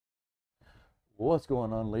What's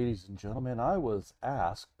going on, ladies and gentlemen? I was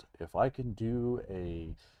asked if I can do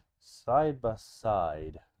a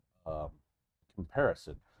side-by-side um,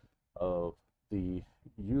 comparison of the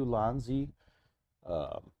Ulanzi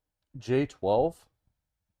um, J12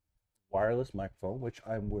 wireless microphone, which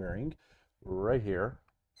I'm wearing right here,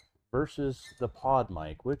 versus the pod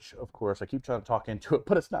mic, which of course I keep trying to talk into it,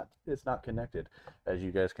 but it's not connected, as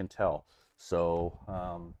you guys can tell. So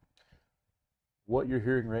what you're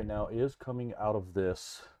hearing right now is coming out of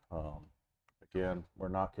this. Um, Again, we're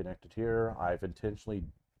not connected here. I've intentionally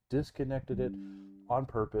disconnected it on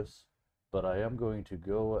purpose, but I am going to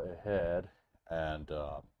go ahead and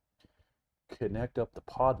connect up the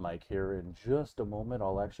pod mic here in just a moment.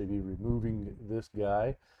 I'll actually be removing this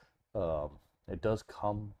guy. Um, it does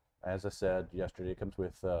come, as I said yesterday, it comes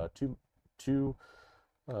with two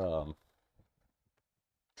um,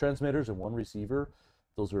 transmitters and one receiver.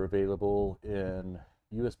 Those are available in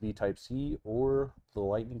USB Type-C or the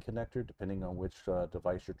Lightning connector, depending on which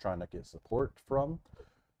device you're trying to get support from.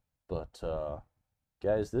 But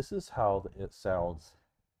guys, this is how it sounds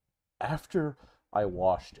after I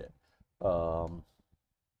washed it.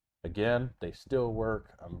 Again, they still work.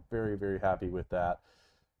 I'm very, very happy with that.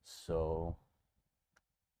 So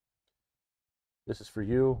this is for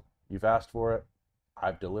you. You've asked for it.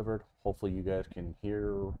 I've delivered. Hopefully you guys can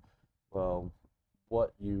hear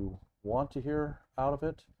what you want to hear out of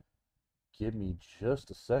it. Give me just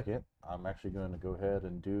a second. I'm actually going to go ahead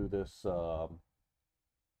and do this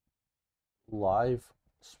live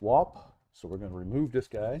swap. So we're going to remove this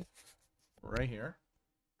guy right here.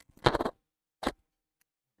 I'm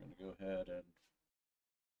going to go ahead and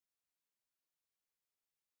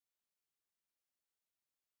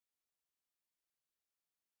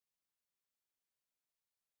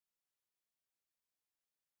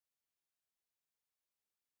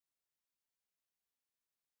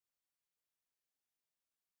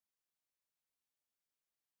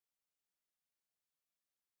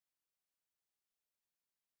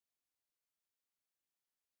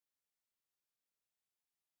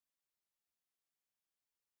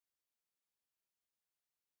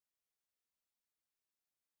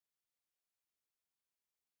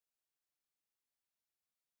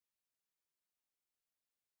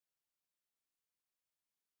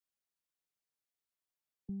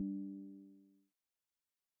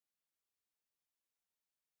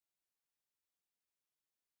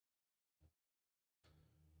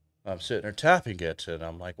I'm sitting there tapping it, and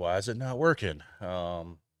I'm like, why is it not working? Guys,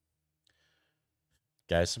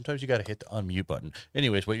 sometimes you got to hit the unmute button.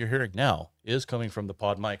 Anyways, what you're hearing now is coming from the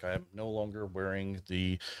pod mic. I am no longer wearing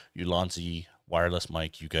the Ulanzi wireless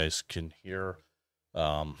mic. You guys can hear,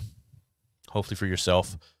 hopefully for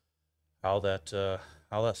yourself, how that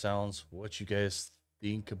sounds. What you guys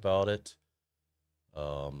think about it.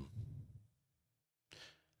 I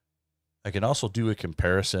can also do a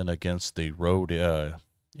comparison against the Rode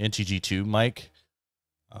NTG2 mic,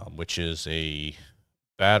 which is a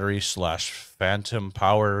battery slash phantom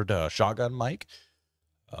powered shotgun mic.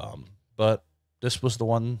 But this was the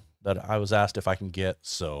one that I was asked if I can get.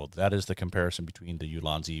 So that is the comparison between the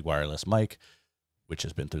Ulanzi wireless mic, which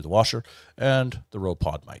has been through the washer, and the Rode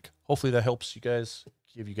Pod mic. Hopefully that helps you guys,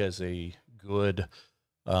 give you guys a good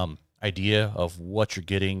idea of what you're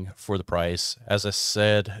getting for the price. As I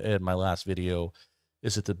said in my last video,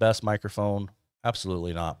 is it the best microphone?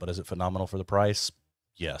 Absolutely not. But is it phenomenal for the price?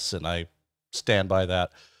 Yes. And I stand by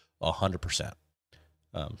that 100%.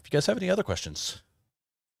 If you guys have any other questions,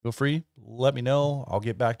 feel free, let me know. I'll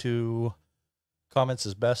get back to comments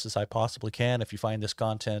as best as I possibly can. If you find this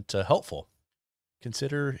content helpful,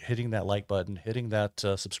 consider hitting that like button, hitting that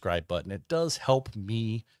subscribe button. It does help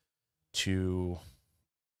me to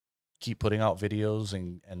keep putting out videos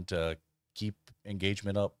and keep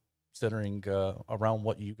engagement up, centering around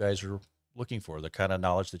what you guys are looking for, the kind of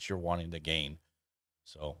knowledge that you're wanting to gain.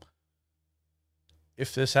 So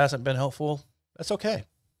if this hasn't been helpful, that's okay.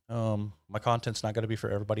 My content's not going to be for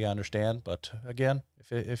everybody, I understand. But again,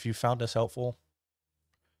 if you found this helpful,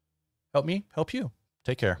 help me, help you.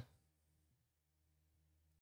 Take care.